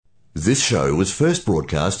This show was first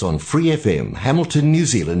broadcast on Free FM, Hamilton, New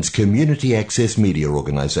Zealand's community access media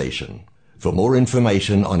organisation. For more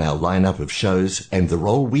information on our lineup of shows and the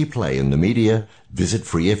role we play in the media, visit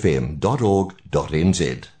freefm.org.nz.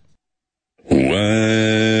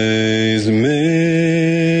 Wise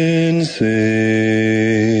men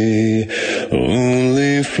say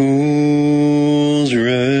only fools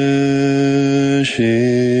rush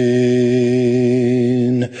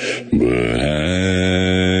in, but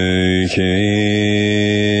I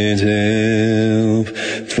can't help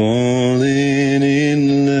falling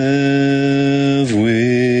in love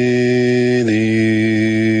with you.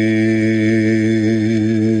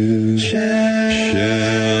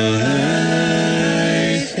 Shall I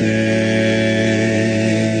stay?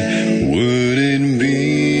 Would it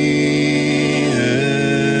be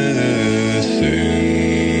a sin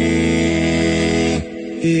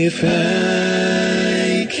if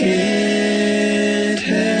I can't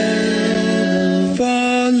help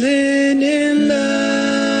falling in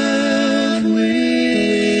love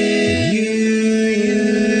with you?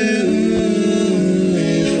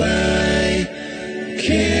 If I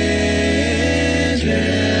can't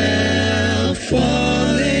help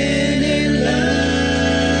falling in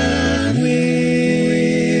love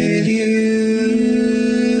with you.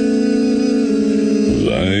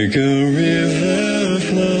 Like a river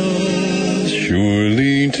flows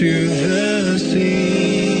surely to the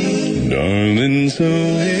sea, darling, so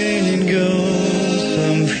it goes.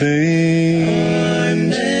 Some things are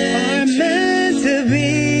meant to be.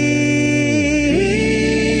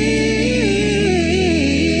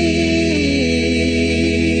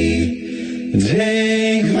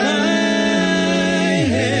 Take my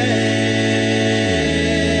hand,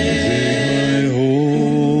 take my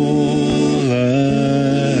whole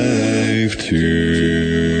life too.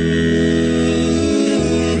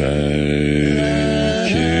 I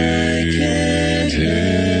can't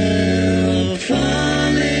help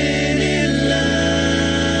falling in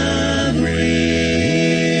love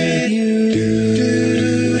with you.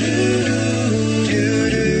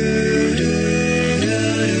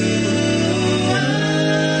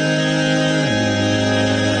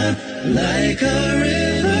 Like a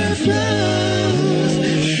river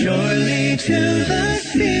flows surely to the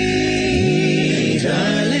sea,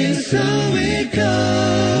 darling, so it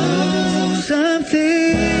goes. Some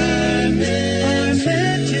things are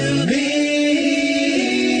meant to be.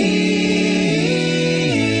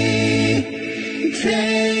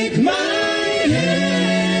 Take my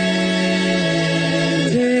hand,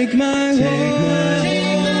 take my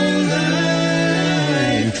whole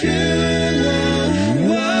life too.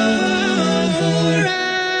 For I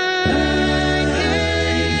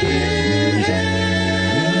can't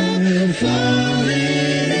help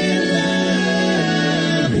falling in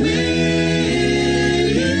love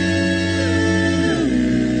with you.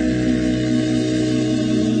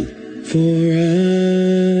 For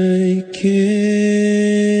I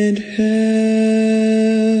can't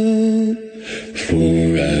help.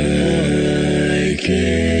 For I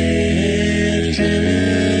can't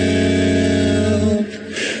help.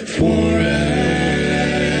 For I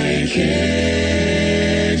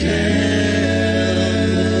can't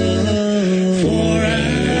help. For I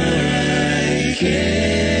can't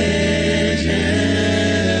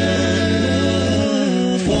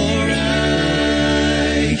help. For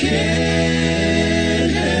I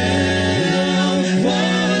can't help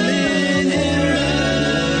falling in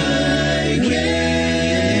love. I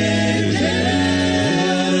can't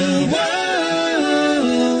help.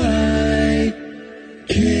 Oh, I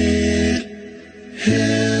can't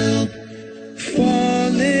help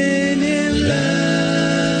falling in love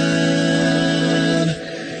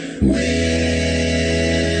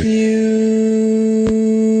with you.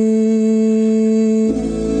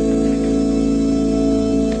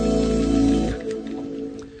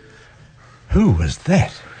 Who was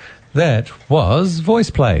that? That was Voice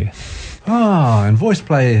Play. And Voice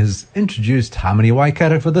Play has introduced Harmony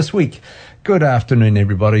Waikato for this week. Good afternoon,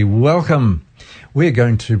 everybody. Welcome. We're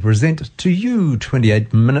going to present to you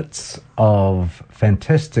 28 minutes of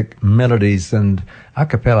fantastic melodies and a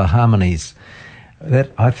cappella harmonies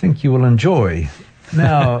that I think you will enjoy.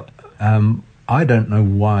 Now, I don't know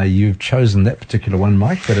why you've chosen that particular one,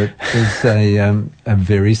 Mike, but it is a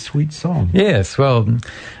very sweet song. Yes, well,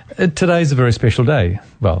 today's a very special day.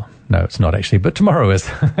 Well, no, it's not actually, but tomorrow is.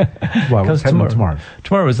 Well, what's happening tomorrow?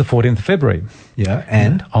 Tomorrow is the 14th of February. Yeah,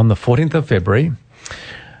 and? On the 14th of February,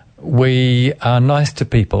 we are nice to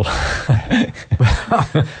people.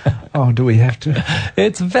 Oh, do we have to?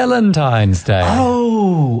 It's Valentine's Day.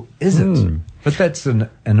 Oh, is it? But that's an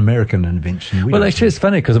American invention. Well, actually, it's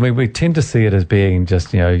funny because we tend to see it as being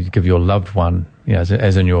just you give your loved one, as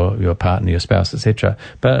in your partner, your spouse, etc.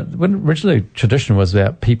 But when originally tradition was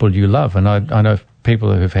about people you love, and I know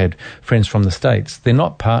people who've had friends from the States. They're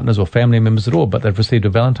not partners or family members at all, but they've received a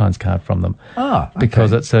Valentine's card from them. Okay.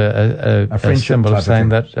 Because it's a symbol of saying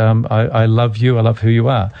that I love you, I love who you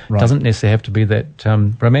are. Right. It doesn't necessarily have to be that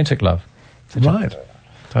romantic love. Right.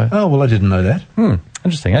 Oh, well, I didn't know that.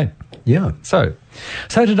 Interesting, eh? Yeah. So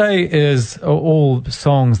today is all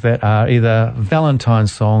songs that are either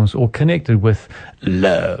Valentine's songs or connected with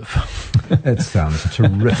love. That sounds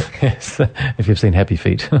terrific. Yes, if you've seen Happy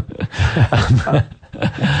Feet.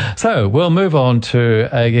 So we'll move on to,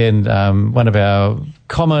 again, one of our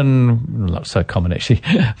not so common actually,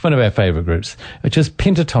 one of our favourite groups, which is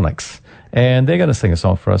Pentatonics. And they're going to sing a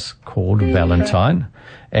song for us called Valentine.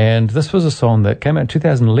 And this was a song that came out in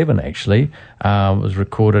 2011, actually. It was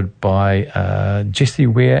recorded by Jesse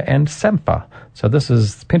Ware and Sampa. So this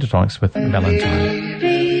is Pentatonics with Valentine.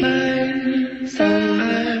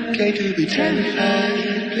 To be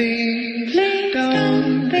terrified, please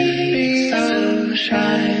don't be so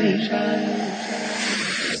shy.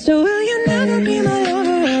 So will you never be my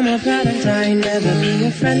lover or my Valentine? Never be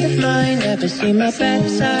a friend of mine, never see my bad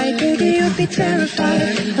side. Baby, you'll be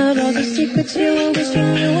terrified of all the secrets you are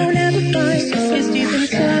wishing you won't ever find. So it's deep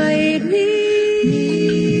inside me,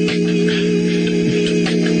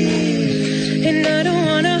 and I don't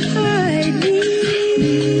wanna hide me.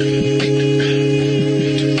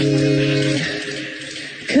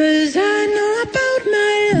 'Cause I know about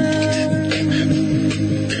my love.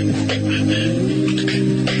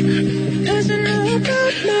 'Cause I know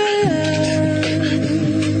about my love.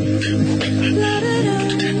 La da da.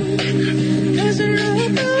 'Cause I know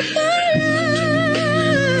about my love.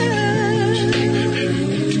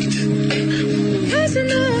 'Cause I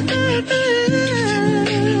know about my love.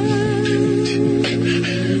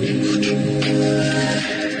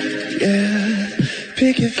 Yeah.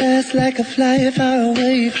 Pick it fast like a fly far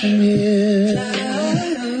away from you.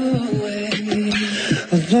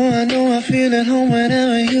 Although I know I feel at home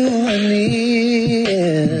whenever you are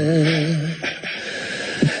near.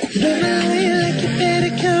 Love my way like you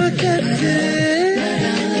better count captives.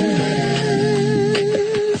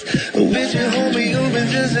 Wish you hold me open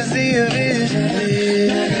just to see your vision clear.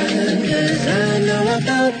 'Cause I know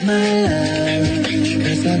about my love.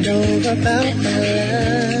 'Cause I know about my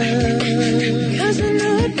love. 'Cause I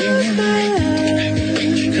know about my love.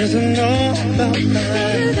 'Cause I know about my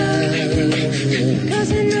love.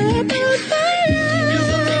 'Cause I know about my love.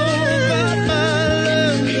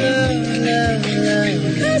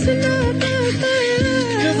 'Cause I know about my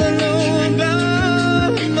love.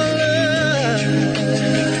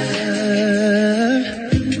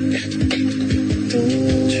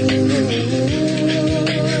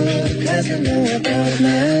 'Cause I know about my love. 'Cause I know about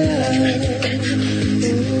my love.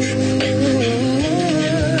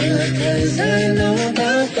 'Cause I know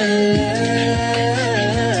about my love,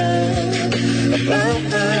 about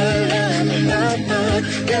my love, about my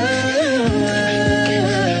love,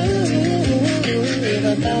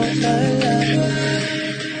 about my love.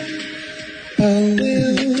 I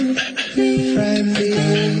will find me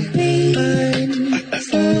mine,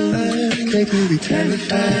 make me be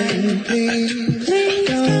terrified, please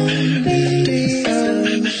don't be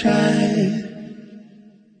so shy.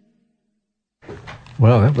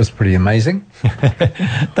 Well, that was pretty amazing.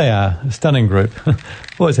 They are a stunning group.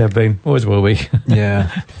 Always have been, always will be. Yeah.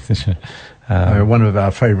 One of our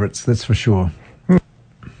favourites, that's for sure.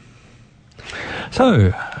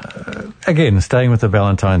 So, again, staying with the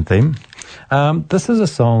Valentine theme, this is a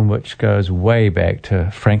song which goes way back to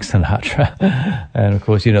Frank Sinatra. And, of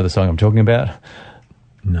course, you know the song I'm talking about.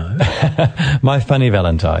 No. My Funny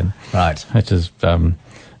Valentine. Right. Which is...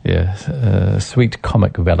 Sweet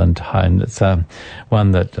Comic Valentine. It's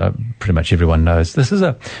one that pretty much everyone knows. This is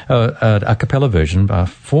a cappella version by a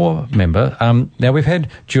 4-member. Now, we've had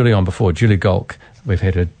Julie on before, Julie Golk. We've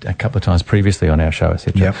had her a couple of times previously on our show,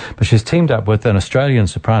 etc. Yep. But she's teamed up with an Australian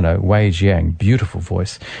soprano, Wei Jiang, beautiful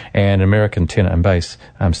voice, and an American tenor and bass,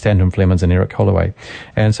 Stanton Flemons and Eric Holloway.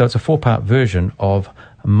 And so it's a 4-part version of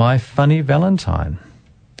My Funny Valentine.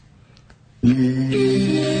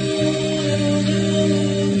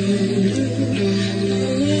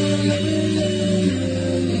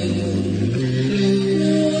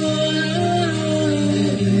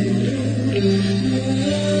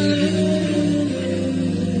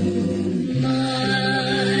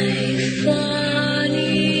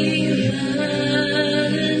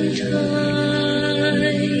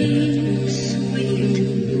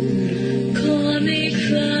 Comic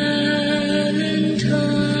Valentine.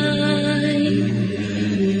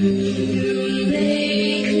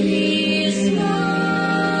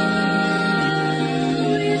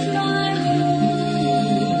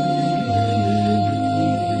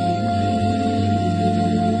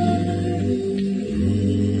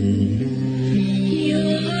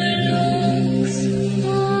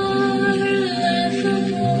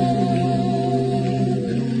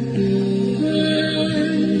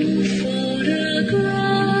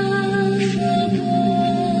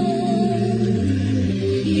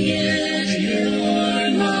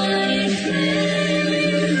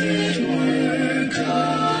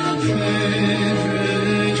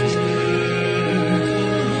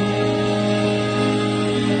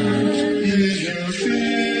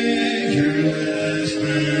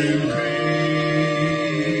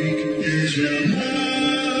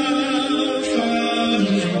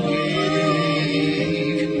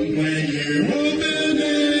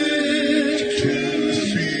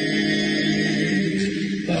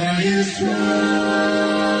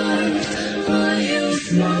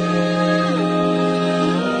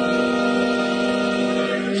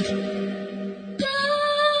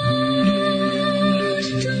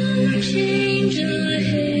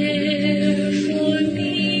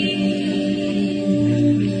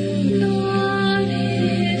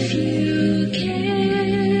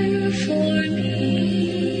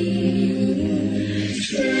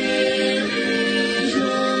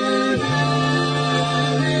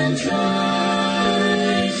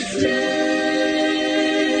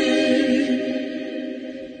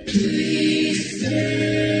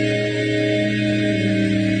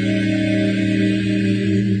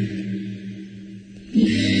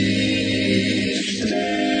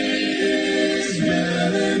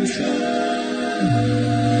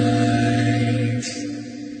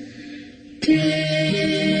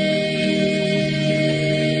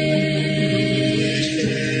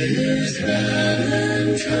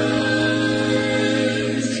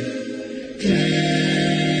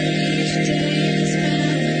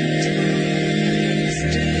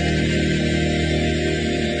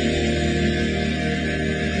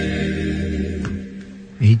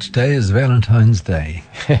 Each day is Valentine's Day.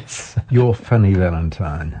 Yes. Your funny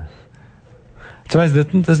Valentine. It's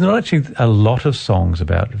amazing. There's not actually a lot of songs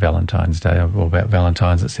about Valentine's Day or about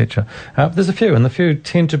Valentines, etc. There's a few, and the few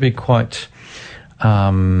tend to be quite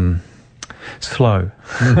slow,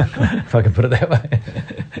 if I can put it that way.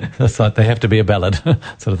 It's like they have to be a ballad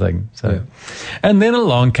sort of thing. So, Yeah. And then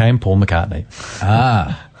along came Paul McCartney.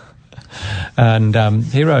 And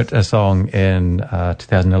he wrote a song in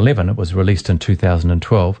 2011. It was released in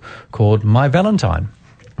 2012 called My Valentine,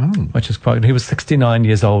 which is quite... He was 69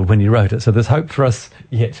 years old when he wrote it, so there's hope for us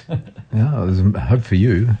yet. Yeah, there's hope for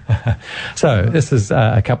you. So this is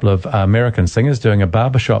a couple of American singers doing a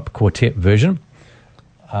barbershop quartet version.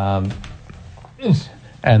 And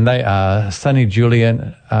they are Sonny and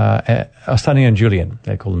Julian,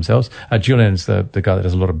 they call themselves. Julian's the guy that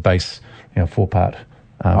does a lot of bass, four-part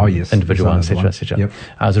individual one, etc., etc. Yep.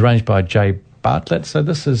 It was arranged by Jay Bartlett. So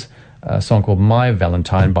this is a song called My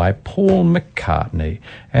Valentine by Paul McCartney.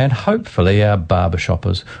 And hopefully our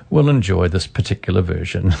barbershoppers will enjoy this particular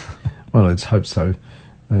version. Well, let's hope so.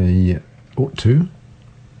 They ought to.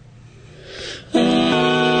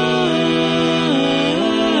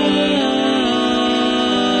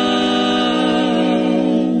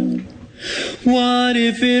 What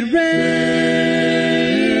if it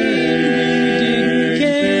rained? We didn't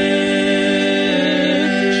care.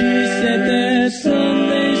 She said that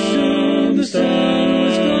someday soon the sun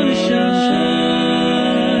was gonna shine,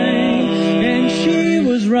 and she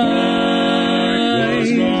was right.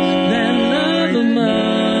 That love of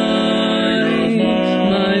mine,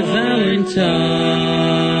 my Valentine,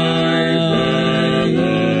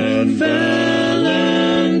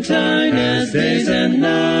 Valentine, as days and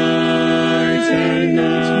nights would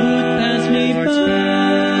pass me by.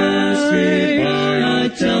 I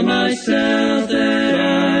tell myself that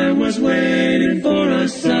I was waiting for a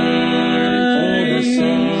sign.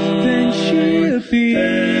 Then she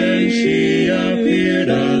appeared,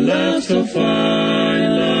 a love so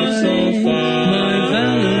fine, my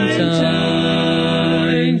Valentine,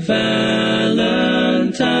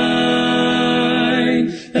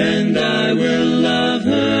 Valentine, and I will love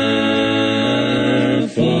her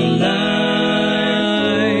for life,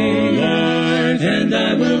 and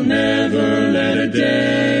I will never let a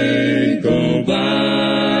day go by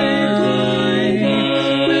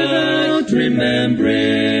without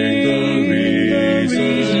remembering the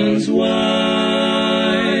reasons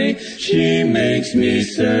why. She makes me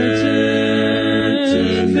certain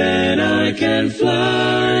that I can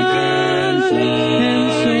fly, and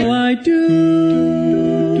so I do,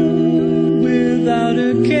 without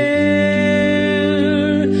a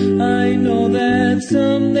care. I know that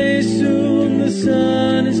someday soon the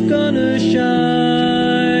sun is gonna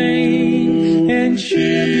shine, and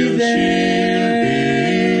she'll be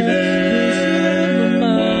there. This love of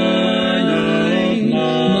mine,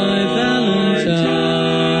 my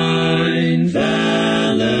Valentine,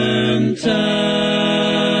 Valentine,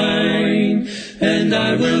 and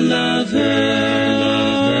I will love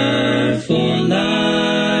her for life,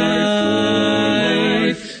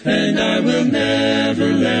 and I will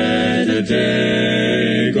never let a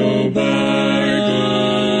day go by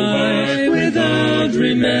without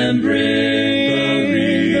remembering the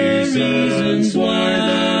reasons why.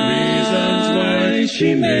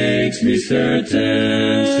 She makes me certain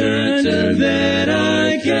that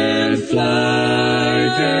I can fly,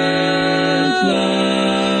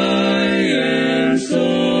 and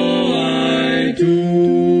so I do,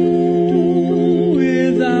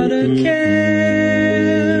 without a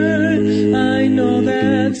care. I know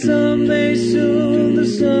that someday soon the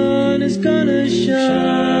sun is gonna shine,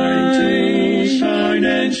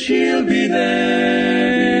 and she'll be there.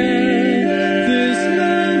 This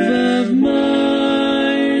love of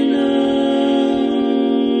mine,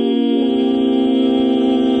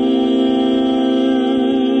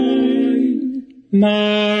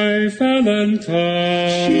 my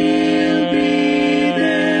Valentine. She'll be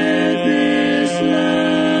there. This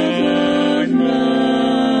love of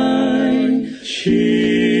mine.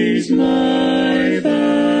 She's my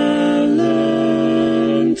Valentine.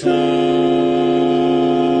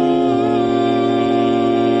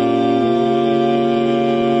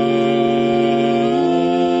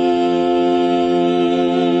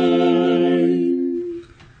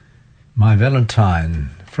 My Valentine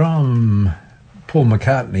from Paul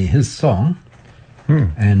McCartney, his song,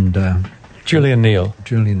 and Julian Neal.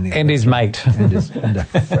 And his mate.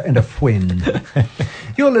 and a friend.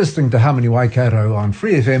 You're listening to Harmony Waikato on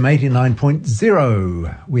Free FM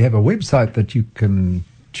 89.0. We have a website that you can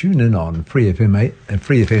tune in on, freefm.org.nz.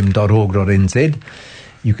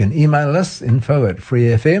 You can email us,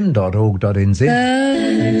 info@freefm.org.nz. You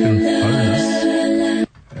can phone us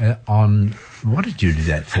on... What did you do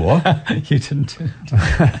that for? You didn't.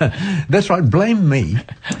 That's right, blame me.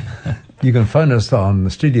 You can phone us on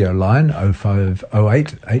the studio line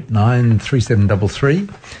 0508 89 3733,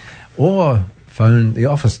 or phone the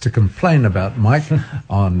office to complain about Mike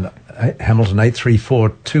on Hamilton 834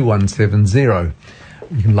 2170.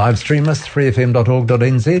 You can live stream us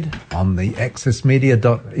freefm.org.nz on the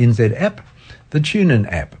accessmedia.nz app, the TuneIn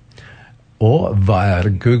app, or via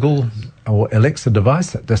Google or Alexa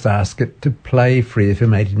device. Just ask it to play Free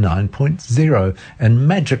FM 89.0 and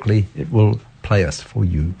magically it will play us for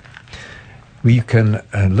you. You can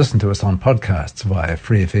listen to us on podcasts via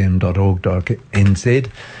freefm.org.nz,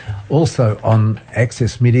 also on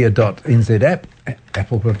accessmedia.nz app,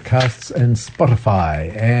 Apple Podcasts and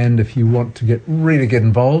Spotify. And if you want to really get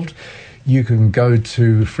involved, you can go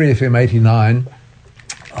to Free FM 89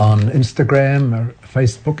 on Instagram,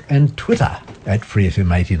 Facebook and Twitter at Free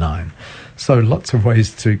FM 89. So lots of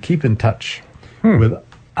ways to keep in touch with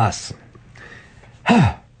us.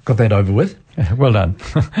 Got that over with. Well done.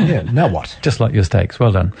 Yeah, now what? Just like your steaks.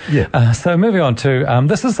 Well done. Yeah. So moving on to,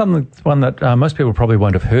 this is one that most people probably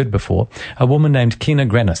won't have heard before. A woman named Kina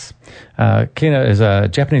Grannis. Kina is a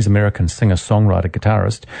Japanese-American singer-songwriter,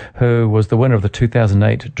 guitarist, who was the winner of the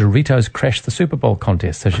 2008 Doritos Crash the Super Bowl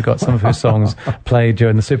contest. So she got some of her songs played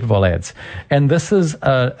during the Super Bowl ads. And this is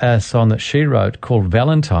a song that she wrote called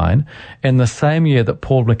Valentine in the same year that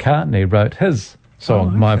Paul McCartney wrote his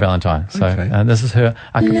song, My Valentine. So this is her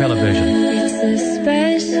a cappella version. It's a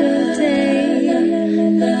special day.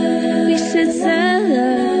 We should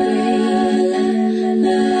celebrate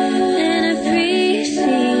and appreciate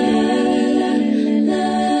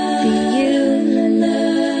you and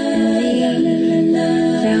me.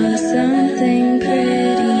 Found something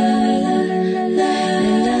pretty, and I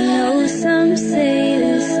know some say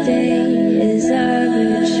this day is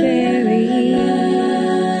arbitrary.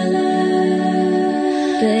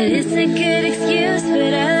 But it's a good excuse,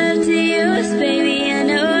 but I love to use, baby. I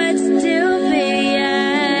know what to do,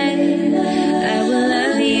 baby. I will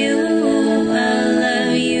love you, I'll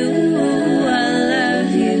love you, I'll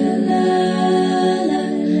love you.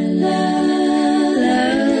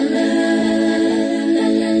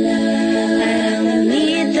 I don't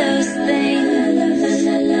need those things.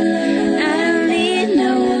 I don't need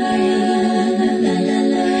no ring.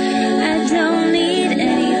 I don't need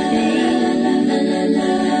anything.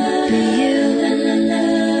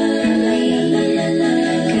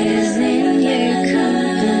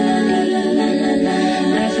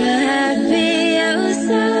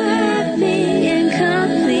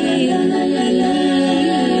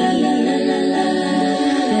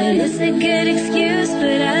 Good excuse,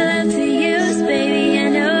 but I love to use, baby. I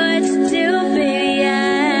know what to do, baby.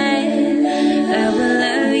 I will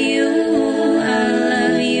love you, I'll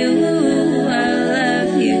love you, I'll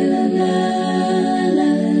love you.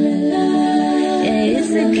 Yeah,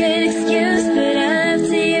 it's a good excuse, but I love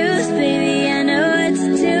to use, baby. I know what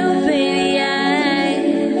to do, baby.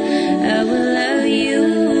 I will love you,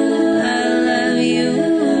 I'll love you,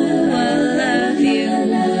 I'll love you.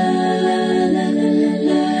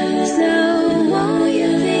 So won't you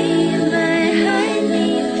be my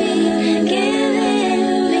honey bee,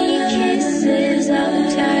 giving me kisses all the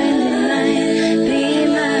time, and be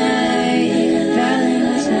my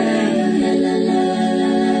Valentine.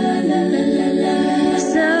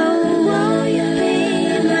 So won't you be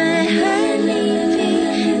my honey bee,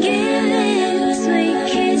 giving sweet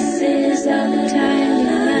kisses all the time,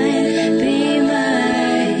 and be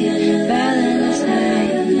my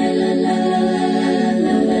Valentine.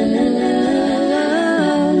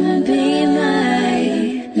 Be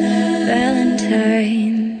my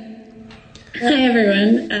Valentine. Hi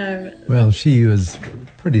everyone. Well, she was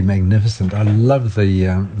pretty magnificent. I love the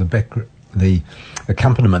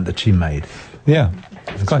accompaniment that she made. Yeah.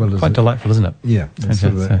 As Quite, well as quite it- delightful, isn't it? Yeah, it's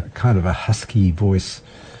sort of Okay, a kind of a husky voice,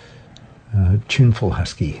 tuneful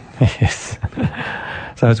husky. Yes.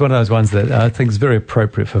 So it's one of those ones that I think is very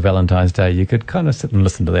appropriate for Valentine's Day. You could kind of sit and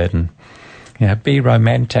listen to that and be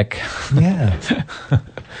romantic, Yeah.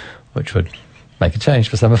 which would make a change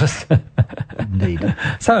for some of us. Indeed.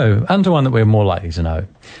 So, onto one that we're more likely to know,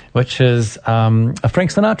 which is a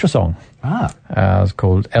Frank Sinatra song. It's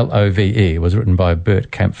called Love. It was written by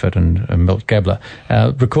Bert Kaempfert and Milt Gabler.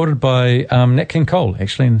 Recorded by Nat King Cole,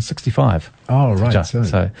 actually, in 1965. Oh, right.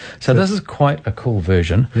 So this is quite a cool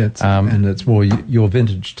version. Yeah, and it's more your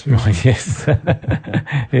vintage too. Yes.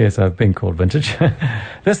 Yes, I've been called vintage.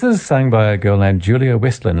 This is sung by a girl named Julia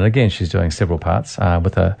Westlund, and again, she's doing several parts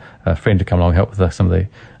with a friend to come along and help with some of the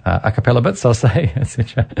a cappella bits, I'll say,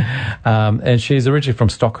 etc. And she's originally from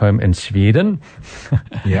Stockholm in Sweden.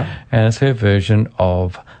 Yeah. And it's her version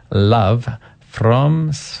of Love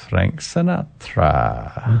from Frank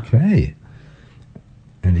Sinatra. Okay.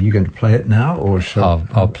 And are you going to play it now, or shall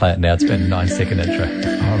I'll play it now. It's been a 9-second intro.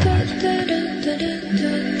 All right.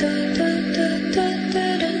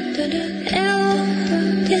 L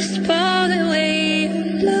is for the way you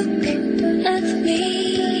look at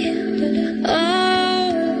me. O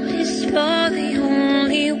is for the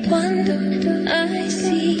only one I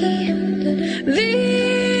see. V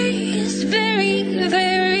is very,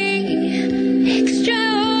 very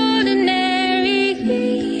extraordinary.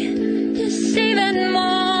 It's even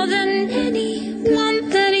more than anyone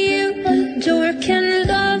that you adore can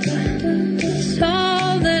love. It's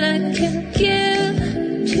all that I can give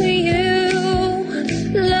to you.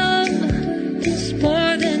 Love is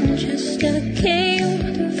more than just a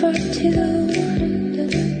game for two.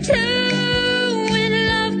 Two in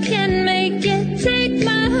love can make it. Take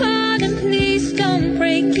my heart and please don't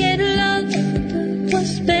break it. Love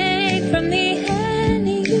was made from me and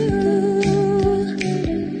you.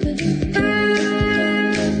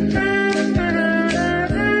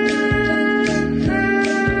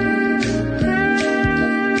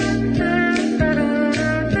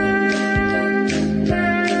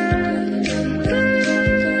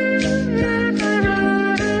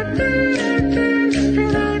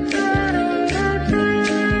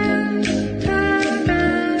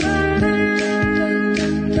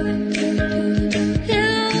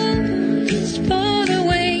 It's for the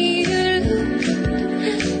way you look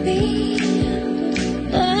at me.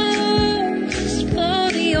 Oh, it's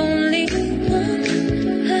for the only one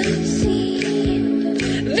I see.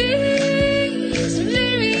 V is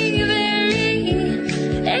very, very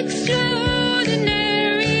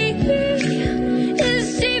extraordinary.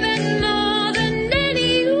 It's even more than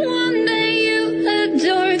anyone that you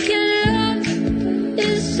adore can love.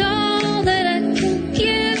 It's all that I can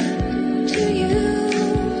give to you.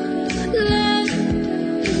 Love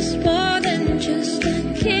is more than just a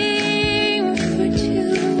game for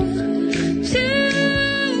two. Two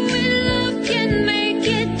in love can make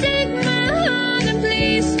it. Take my heart and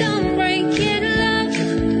please don't break it. Love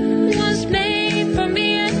was made for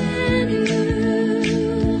me and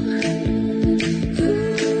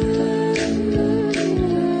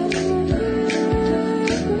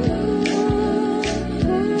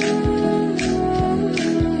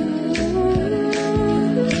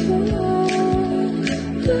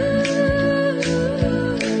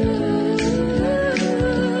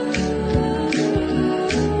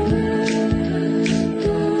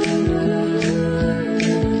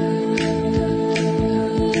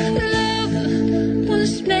Love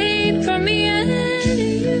was made for me and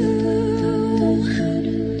you.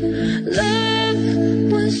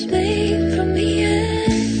 Love was made for me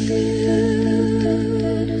and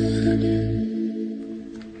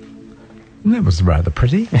you. That was rather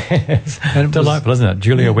pretty. And it Delightful, isn't it?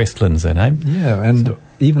 Julia Westlund's her name. Yeah, and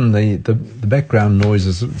even the background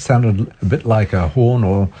noises sounded a bit like a horn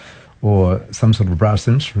or some sort of brass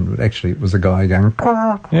instrument. But actually, it was a guy going.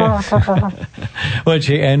 Well,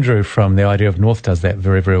 actually, Andrew from The Idea of North does that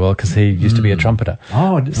very, very well because he used to be a trumpeter.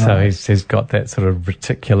 Oh, So he's got that sort of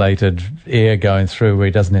reticulated air going through where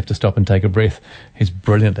he doesn't have to stop and take a breath. He's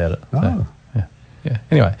brilliant at it. Oh. Yeah.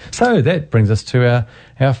 Anyway, so that brings us to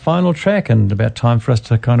our final track, and about time for us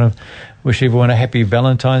to kind of wish everyone a happy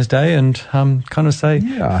Valentine's Day and kind of say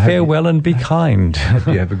farewell and be kind.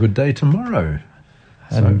 You have a good day tomorrow.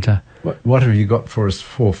 And So, what have you got for us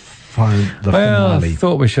for the finale? I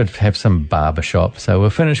thought we should have some barbershop, so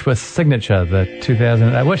we'll finish with Signature, the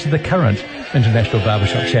 2008, which is the current international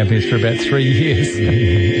barbershop champions for about 3 years.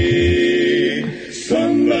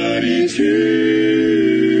 Somebody to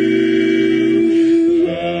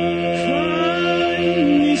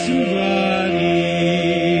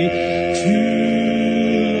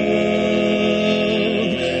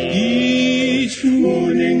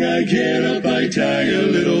I get up, I tie a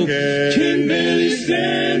little, can barely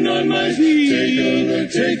stand on my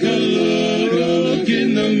feet. Take a look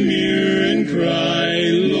in the mirror and cry,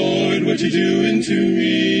 Lord, what you're doing to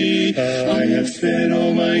me. I have spent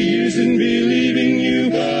all my years in believing you,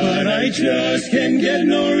 but I just can't get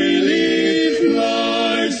no relief.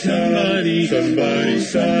 Lord, somebody, can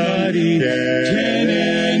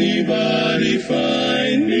anybody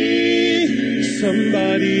find me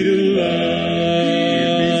somebody to love?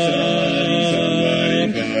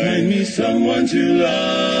 Find me someone to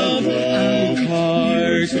love. I'm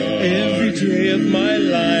hard every day of my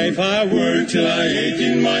life. I work till I ache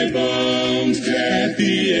in my bones. At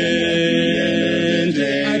the end,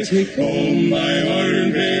 I take home my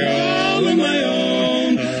hard-earned pay all on my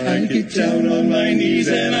own. I get down on my knees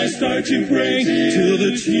and I start to pray till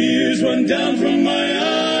the tears run down from my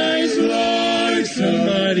eyes. Lord,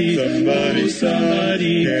 somebody, can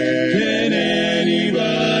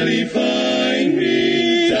anybody find me?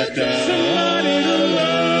 Somebody to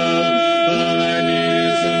love. All I need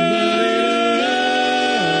is somebody to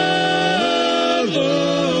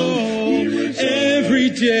love. Every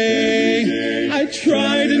day I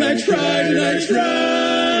tried and I tried and I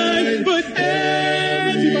tried, but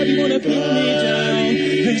everybody wanna put me down.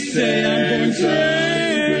 They say I'm going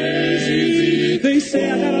crazy. They say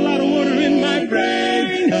I got a lot of water in my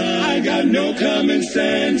brain. I got no common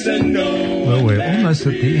sense and no. Well, we're almost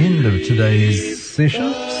at the end of today's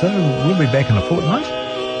session, so we'll be back in a fortnight.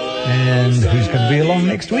 And who's going to be along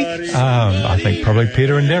next week? I think probably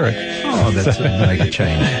Peter and Derek. Oh, that's make a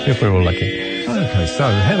change. If we're all lucky. Okay, so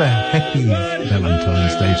have a happy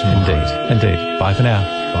Valentine's Day tomorrow. Indeed. Bye for now.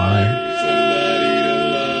 Bye.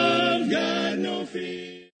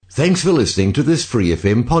 Thanks for listening to this Free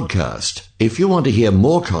FM podcast. If you want to hear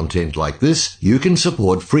more content like this, you can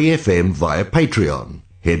support Free FM via Patreon.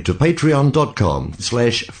 Head to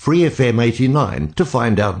patreon.com/freefm89 to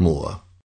find out more.